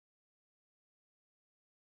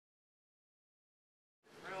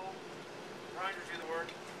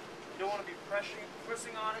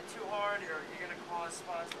pressing on it too hard, you're going to cause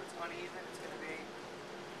spots where it's uneven. It's going to be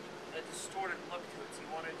a distorted look to it. So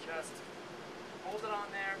you want to just hold it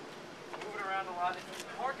on there, move it around a lot. If you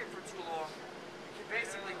park it for too long, you can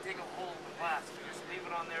basically dig a hole in the glass. If you just leave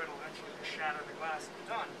it on there, it'll eventually shatter the glass and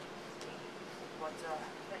you're done. But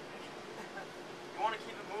you want to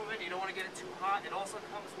keep it moving. You don't want to get it too hot. It also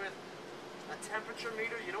comes with a temperature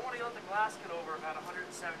meter. You don't want to let the glass get over about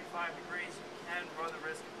 175 degrees. You can run the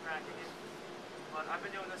risk of cracking it. But I've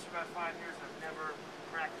been doing this for about 5 years and I've never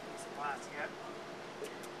cracked a piece of glass yet.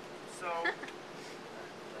 So,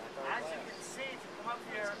 as you can see, if you come up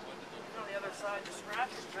here on the other side, the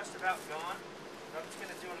scratch is just about gone. I'm just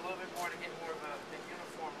going to do it a little bit more to get more of a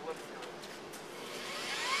uniform look to it.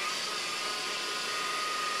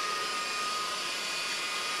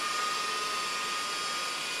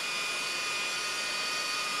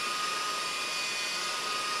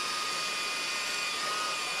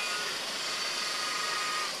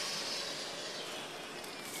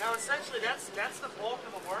 Now essentially that's the bulk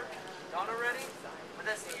of the work done already, but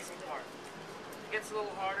that's the easy part. It gets a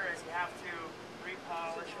little harder as you have to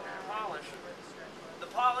repolish and polish. The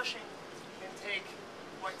polishing can take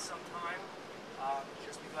quite some time,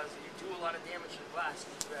 just because you do a lot of damage to the glass.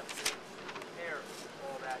 You have to repair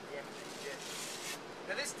all that damage that you did.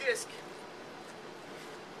 Now this disc,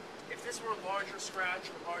 if this were a larger scratch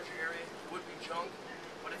or a larger area, it would be junk,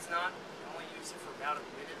 but it's not. Only use it for about a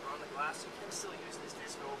minute on the glass. You can still use this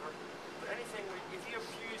disc over. But anything, if you're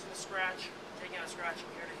using a scratch, taking out a scratch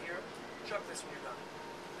from here to here, chuck this when you're done.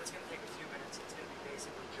 That's going to take a few minutes. It's going to be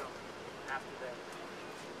basically junk after that.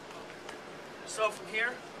 So from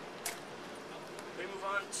here, we move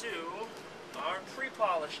on to our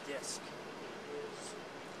pre-polished disc.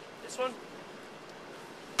 This one.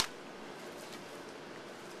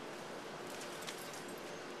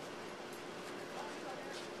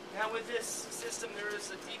 Now with this system, there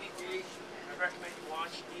is a DVD. I recommend you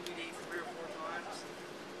watch DVD 3 or 4 times.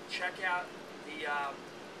 Check out the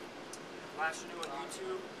GlassRenu on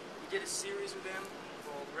YouTube. We did a series with them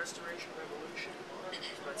called Restoration Revolution.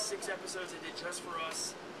 It's about 6 episodes they did just for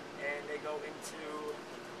us, and they go into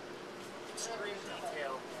extreme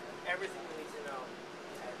detail, everything you need to know,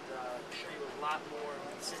 and show you a lot more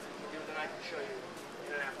consistently than I can show you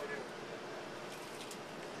in an afternoon.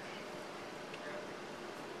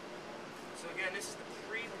 So again, this is the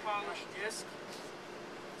pre-polished disc.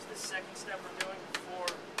 This is the second step we're doing before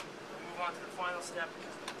we move on to the final step, which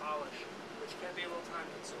is the polish, which can be a little time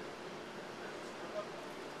consuming.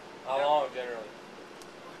 How long generally?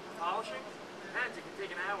 Polishing? Depends, it can take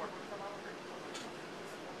an hour.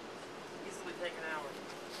 Easily take an hour.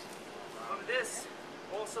 But this,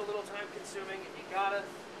 also a little time consuming, and you gotta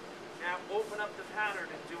now open up the pattern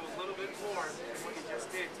and do a little bit more than what you just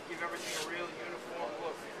did to give everything a real uniform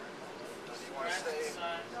look. You want to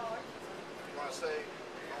say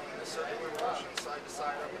in a circular motion, side to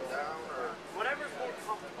side, up and down, or whatever's more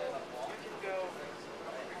comfortable. You can go.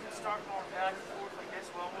 You can start going back and forth like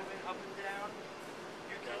this while moving up and down.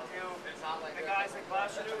 You can do. The guys at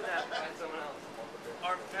GlassRenu that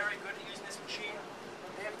are very good at using this machine.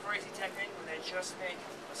 They have a crazy technique where they just make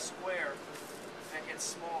a square that gets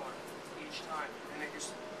smaller each time, and they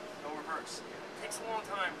just go reverse. It takes a long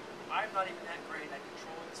time. I'm not even that great at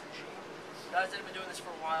controlling this machine. Guys that have been doing this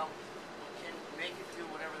for a while can make it do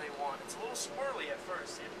whatever they want. It's a little squirrely at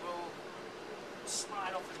first. It will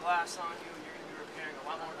slide off the glass on you. You're going to be repairing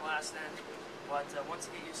a lot more glass then. But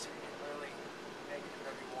once you get used to it, you can really make it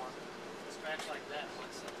whatever you want. A scratch like that,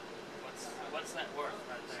 what's that worth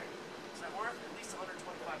right there? Is that worth? At least $125.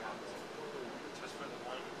 Just for the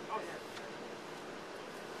one? Oh yeah.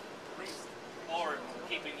 At least. Or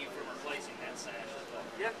keeping you from replacing that sash as well.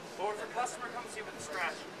 Yep. Or if a customer comes to you with a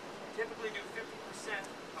scratch, typically do 50%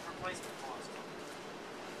 of replacement cost.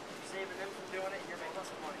 You're saving them from doing it, you're making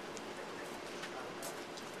some money.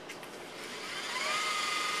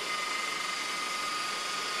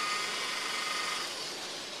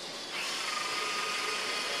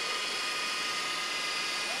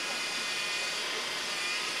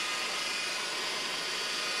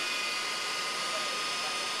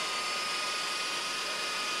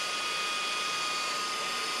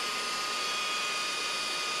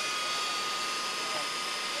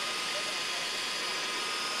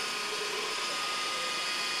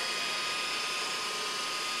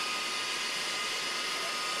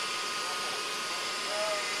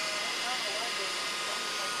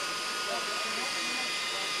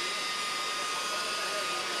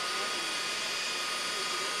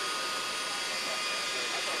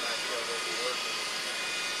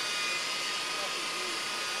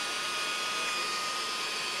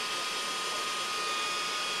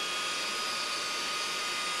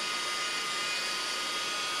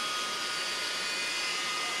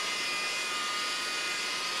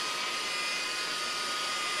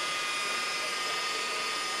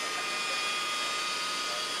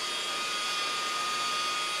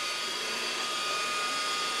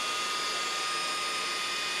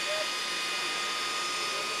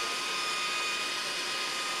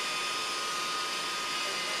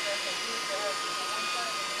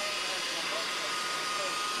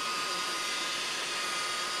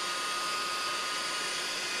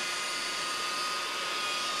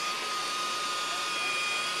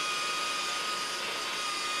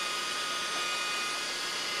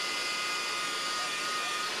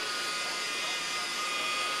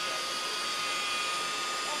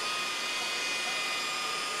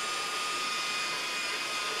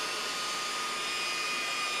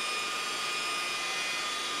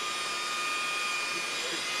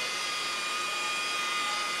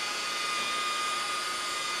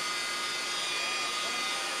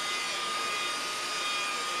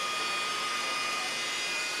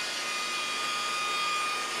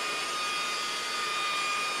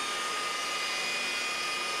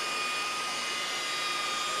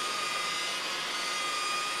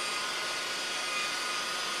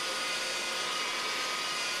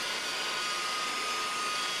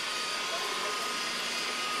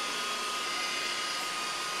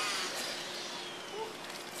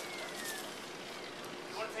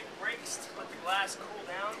 just let the glass cool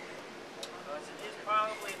down. It is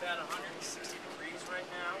probably about 160 degrees right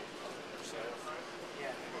now.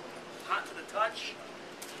 Yeah. Hot to the touch.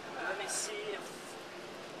 Let me see if...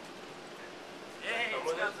 Hey,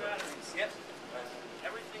 it's got batteries. Yep.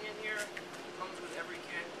 Everything in here comes with every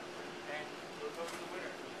kit, and we'll go to the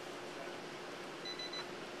winner.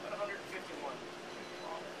 About 151.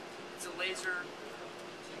 It's a laser.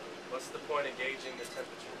 What's the point of gauging the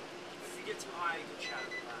temperature? If you get too high, you can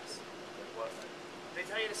shatter the glass. What? They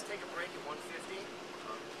tell you to take a break at 150.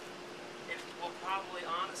 It will probably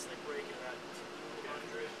honestly break it at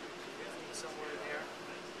 200, 250, somewhere in there.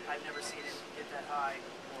 I've never seen it get that high.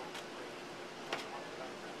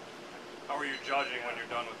 How are you judging when you're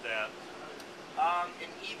done with that? An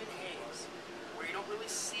even haze, where you don't really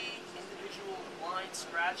see individual line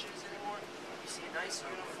scratches anymore. You see a nice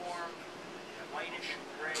uniform, whitish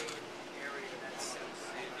gray area that's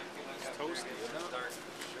Toasty, isn't it? Dark,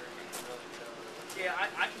 sure, you can really tell. yeah,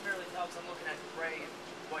 I can barely tell because I'm looking at gray and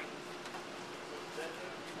white.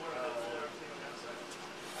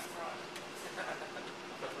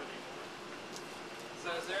 So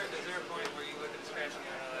is there a point where you look at the scratching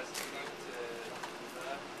on LSD to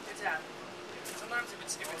It's happening. Sometimes if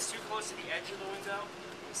it's too close to the edge of the window,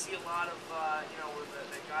 you see a lot of you know, where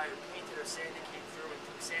the guy who painted or sanded came through and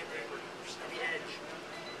took sandpaper to the edge.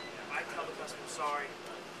 I tell the customer, sorry,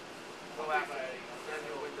 go after it, get a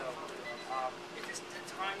new window. If it's the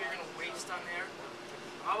time you're going to waste on there,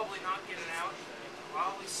 probably not get it out.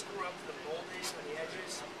 Probably screw up the molding on the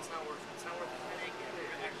edges. It's not worth it. It's not worth the headache and the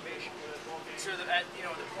aggravation. So that at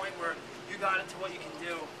the point where you got it to what you can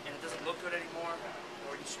do and it doesn't look good anymore,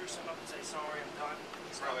 or you screw something up and say sorry, I'm done.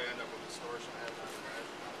 Probably end up with distortion happening, right?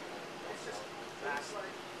 Exactly.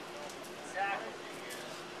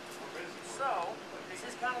 So this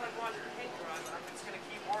is kind of like watching paint dry. I'm just going to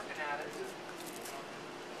keep working at it.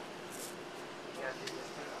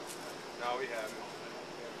 No, we haven't.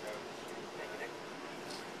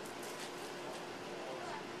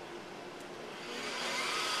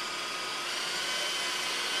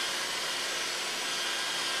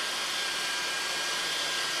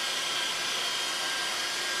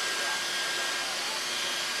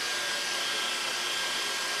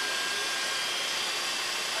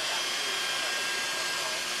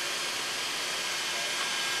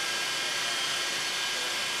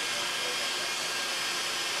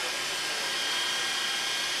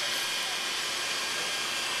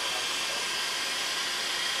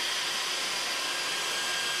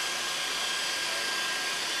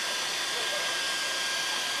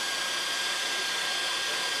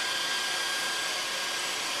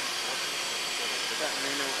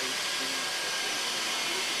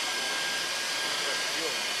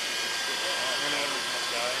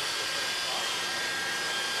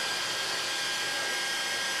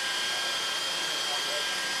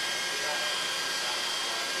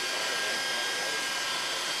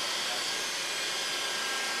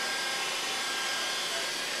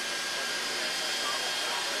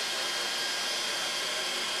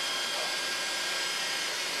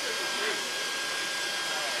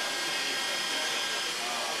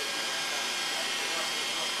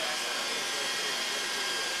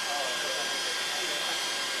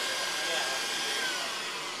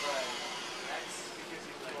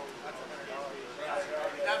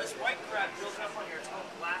 Now this white crap built up on here, it's called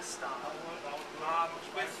glass stop.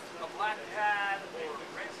 With a black pad or a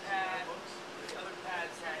red pad, the other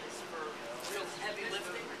pads that is for real heavy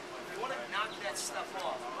lifting, you want to knock that stuff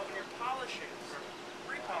off. But when you're polishing, or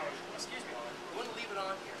repolishing, excuse me, you want to leave it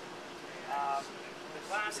on here. The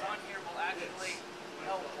glass on here will actually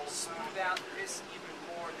help smooth out this even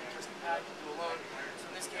more than just the pad can do alone. So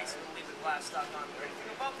in this case, I'm going to leave the glass stock on here.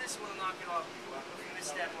 Anything above this, you want to knock it off. Moving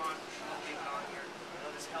this step on, leave it on here.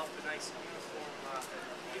 It'll just help a nice uniform,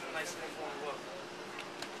 give it a nice uniform look.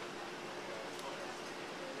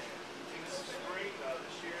 In the spring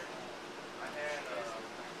this year, I had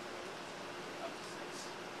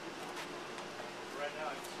right now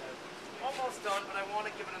I just have Almost done, but I want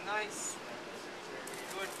to give it a nice,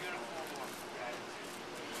 good uniform look.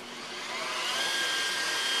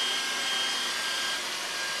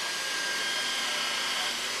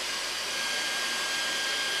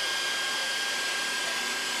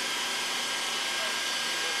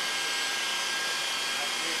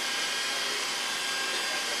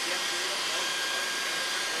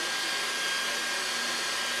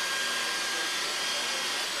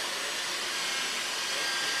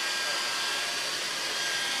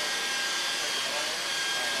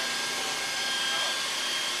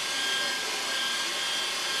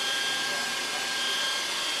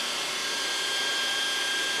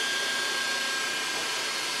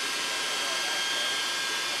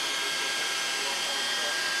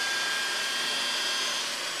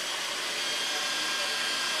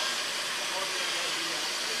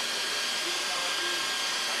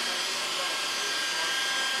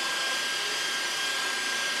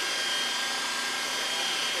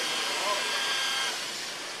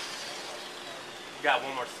 You got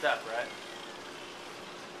one more step, right?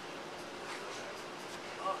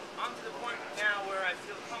 I'm to the point now where I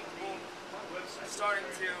feel comfortable starting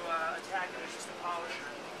to attack it as just a polisher.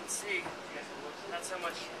 You can see that's how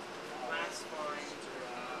much glass fine,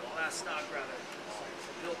 glass stock rather,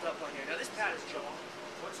 built up on here. Now this pad is junk.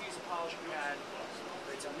 Once you use a polishing pad,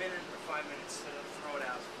 it's a minute or 5 minutes to throw it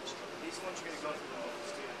out. These ones you're going to go through the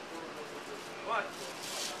most. But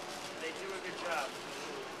they do a good job.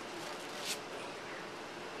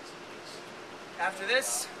 After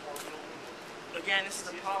this, again, this is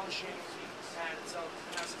the polishing pad itself.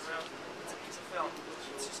 Pass it around. It's a piece of felt.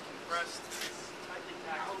 It's just compressed, tightly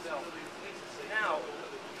packed felt. Now,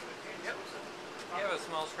 yep. You have a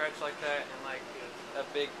small scratch like that and like a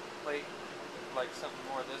big plate, like something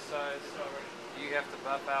more this size. Do you have to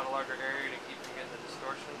buff out a larger area to keep from getting the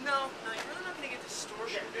distortion? No, you're really not going to get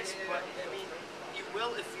distortion in this, but I mean, you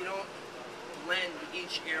will if you don't blend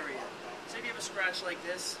each area. So if you have a scratch like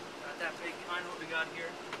this, not that big, kind of what we got here,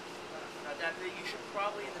 not that big, you should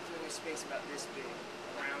probably end up doing a space about this big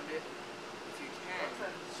around it. If you can,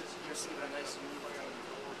 just give it a nice smooth tone.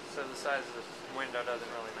 So the size of the window doesn't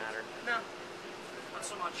really matter? No, not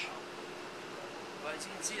so much. But as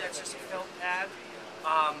you can see, that's just a felt pad.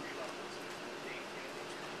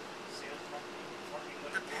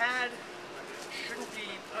 The pad shouldn't be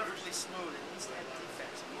perfectly smooth. It needs to have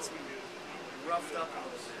defects. It needs to be roughed up a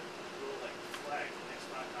little bit.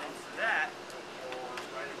 And for that,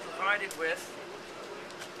 you're provided with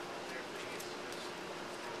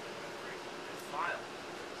a file.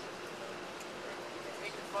 You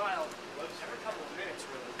take the file every couple of minutes,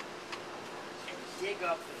 really, and dig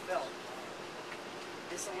up the felt.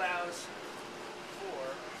 This allows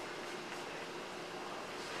for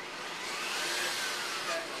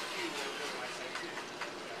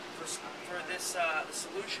this the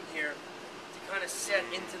solution here to kind of set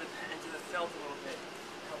into the felt a little bit,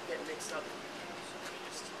 help get mixed up.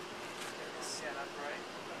 Just get this set up right.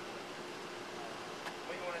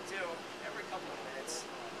 What you want to do every couple of minutes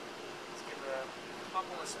is give it a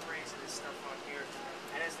couple of sprays of this stuff on here,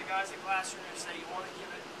 and as the guys at GlassRenu say, you want to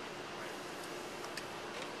give it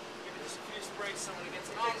just a few sprays so when it gets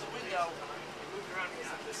on the window, you move it around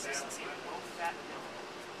because of the consistency of low fat milk.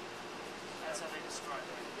 That's how they describe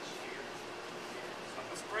it.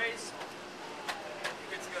 Couple sprays, you're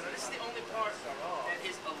good to go. Now this is the only part that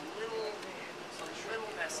is a little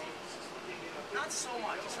messy. Not so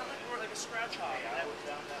much. It's not like a scratch off.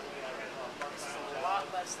 This is a lot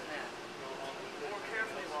less than that. The more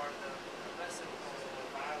carefully you are, the less it will.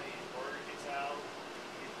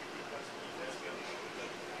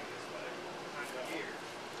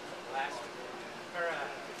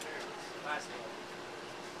 Last week.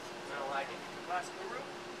 I don't like it. Glass guru?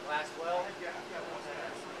 Glass well. Is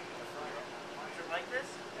it like this?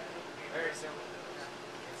 Very similar.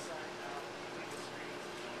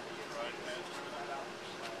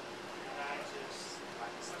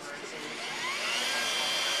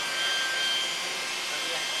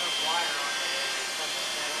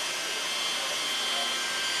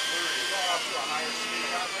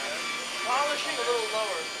 Polishing a little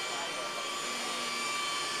lower.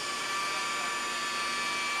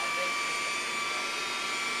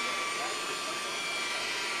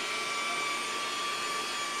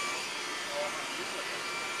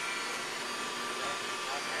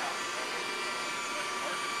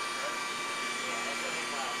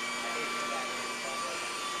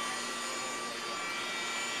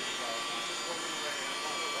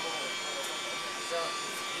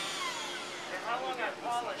 And how long I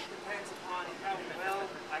polish depends upon how well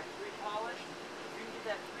I pre-polish. If you can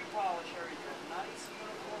get that pre-polish area to a nice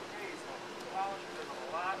uniform phase, the polisher does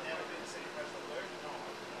a lot of work.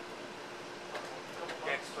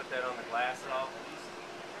 Can't just put that on the glass at all. I'm just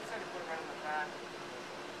going to put it right on the back.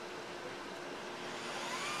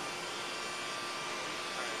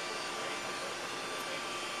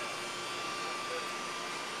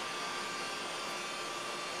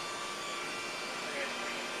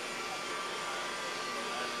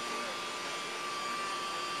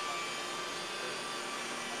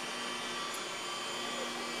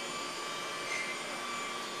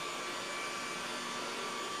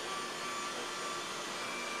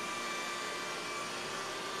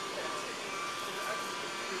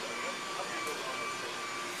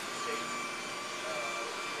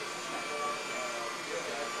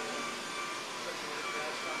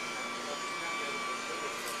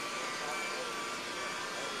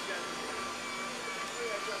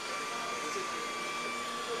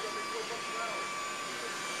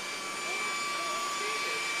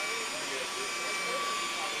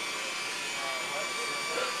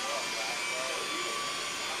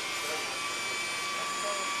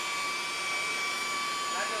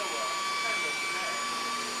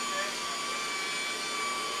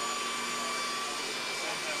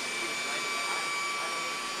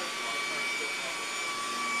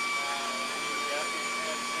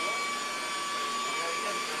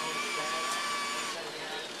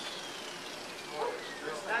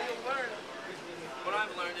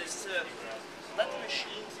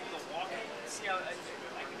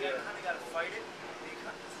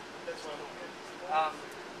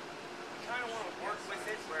 we kind of want to work with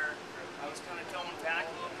it where I was kind of going back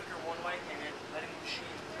a little quicker one way and then letting the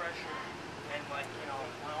machine pressure and like, you know,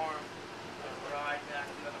 my arm ride back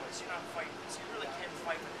the other way. So you're not fighting. So you really can't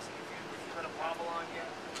fight with this. If you let it wobble on you,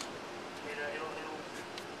 it'll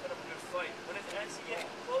put up a good fight. But as you get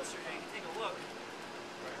closer here, you can take a look.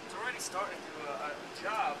 It's already starting to do a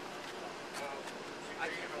job. I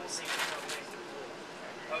can't really see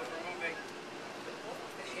of removing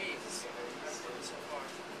the haze so far.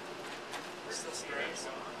 Still see haze.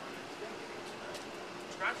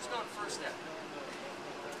 Scratch is gone first step.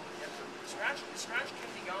 Scratch can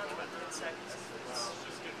be gone in about 10 seconds.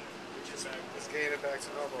 Let's gain it back to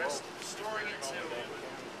normal. Restoring it to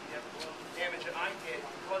damage that I did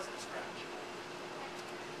because of the scratch.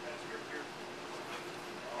 You're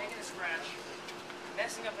taking a scratch,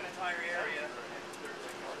 messing up an entire area.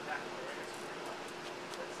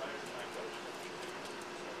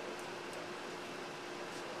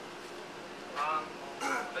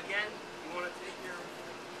 Again, you want to take your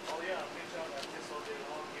Bitch out like this all day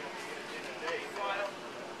long. You know, you get it in a day. file,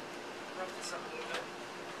 rough this up a little bit.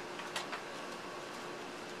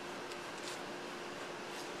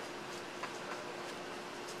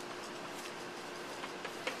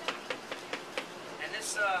 And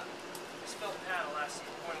this felt pad will last you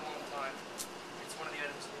quite a long time. It's one of the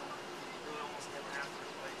items you really almost never have to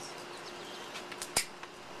replace.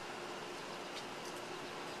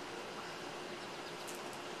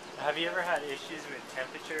 Have you ever had issues with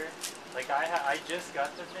temperature? Like I just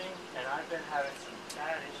got the thing, and I've been having some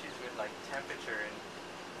bad issues with like temperature and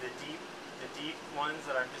the deep ones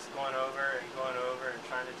that I'm just going over and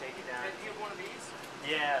trying to take it down. Do you have one of these?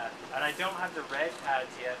 Yeah, and I don't have the red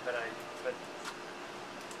pads yet, but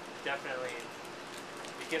definitely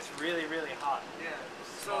it gets really hot. Yeah.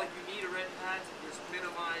 So like you need a red pad to just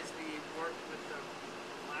minimize the work with the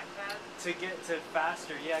black pad? To get to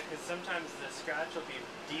faster, yeah, because sometimes the scratch will be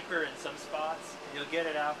deeper in some spots. You'll get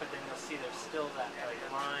it out, but then you'll see there's still that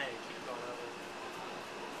line and keep going over.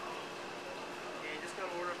 Yeah, you just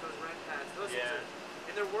gotta order up those red pads. Those Yeah.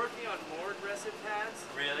 and they're working on more aggressive pads.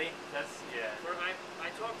 Really? That's, yeah. Where I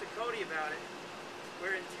talked to Cody about it.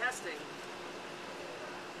 Where in testing,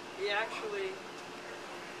 he actually,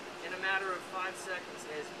 in a matter of 5 seconds,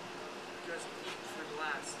 has just eaten through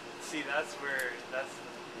glass. See, that's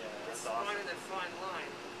It's awesome. finding that fine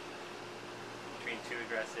line. Between too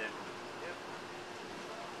aggressive. Yep.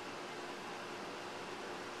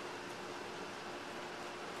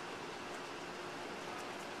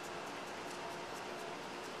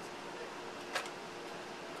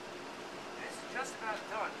 This is just about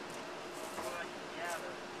done. From what I can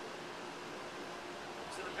gather.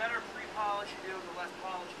 So the better pre-polish you do, the less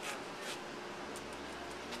polish you have to do.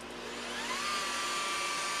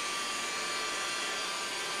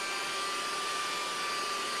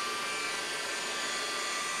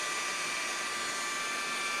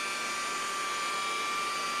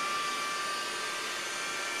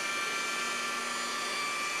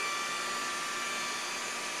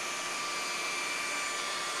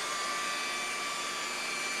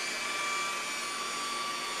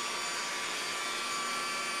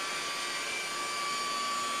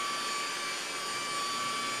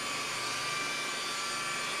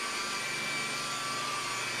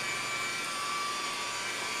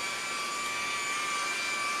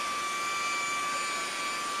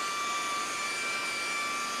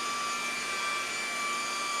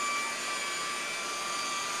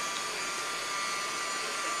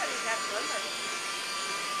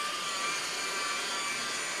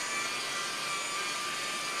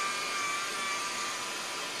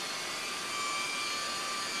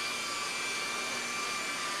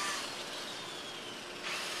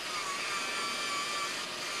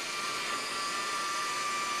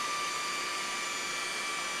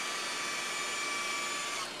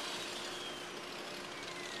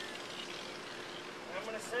 I'm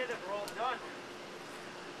going to say that we're all done.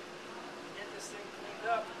 Get this thing cleaned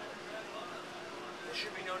up. There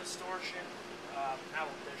should be no distortion. There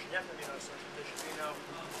should definitely be no distortion. There should be no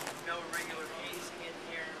irregular hazing in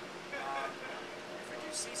here. If you do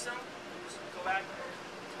see some, just go back and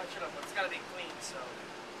touch it up. But it's got to be clean, so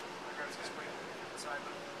my guard's just putting it inside.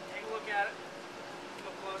 But take a look at it.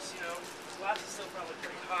 Look close, you know. This glass is still probably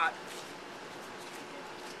pretty hot.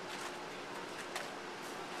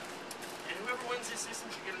 And whoever wins this system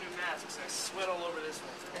should get a new mask, because I sweat all over this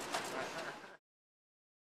one.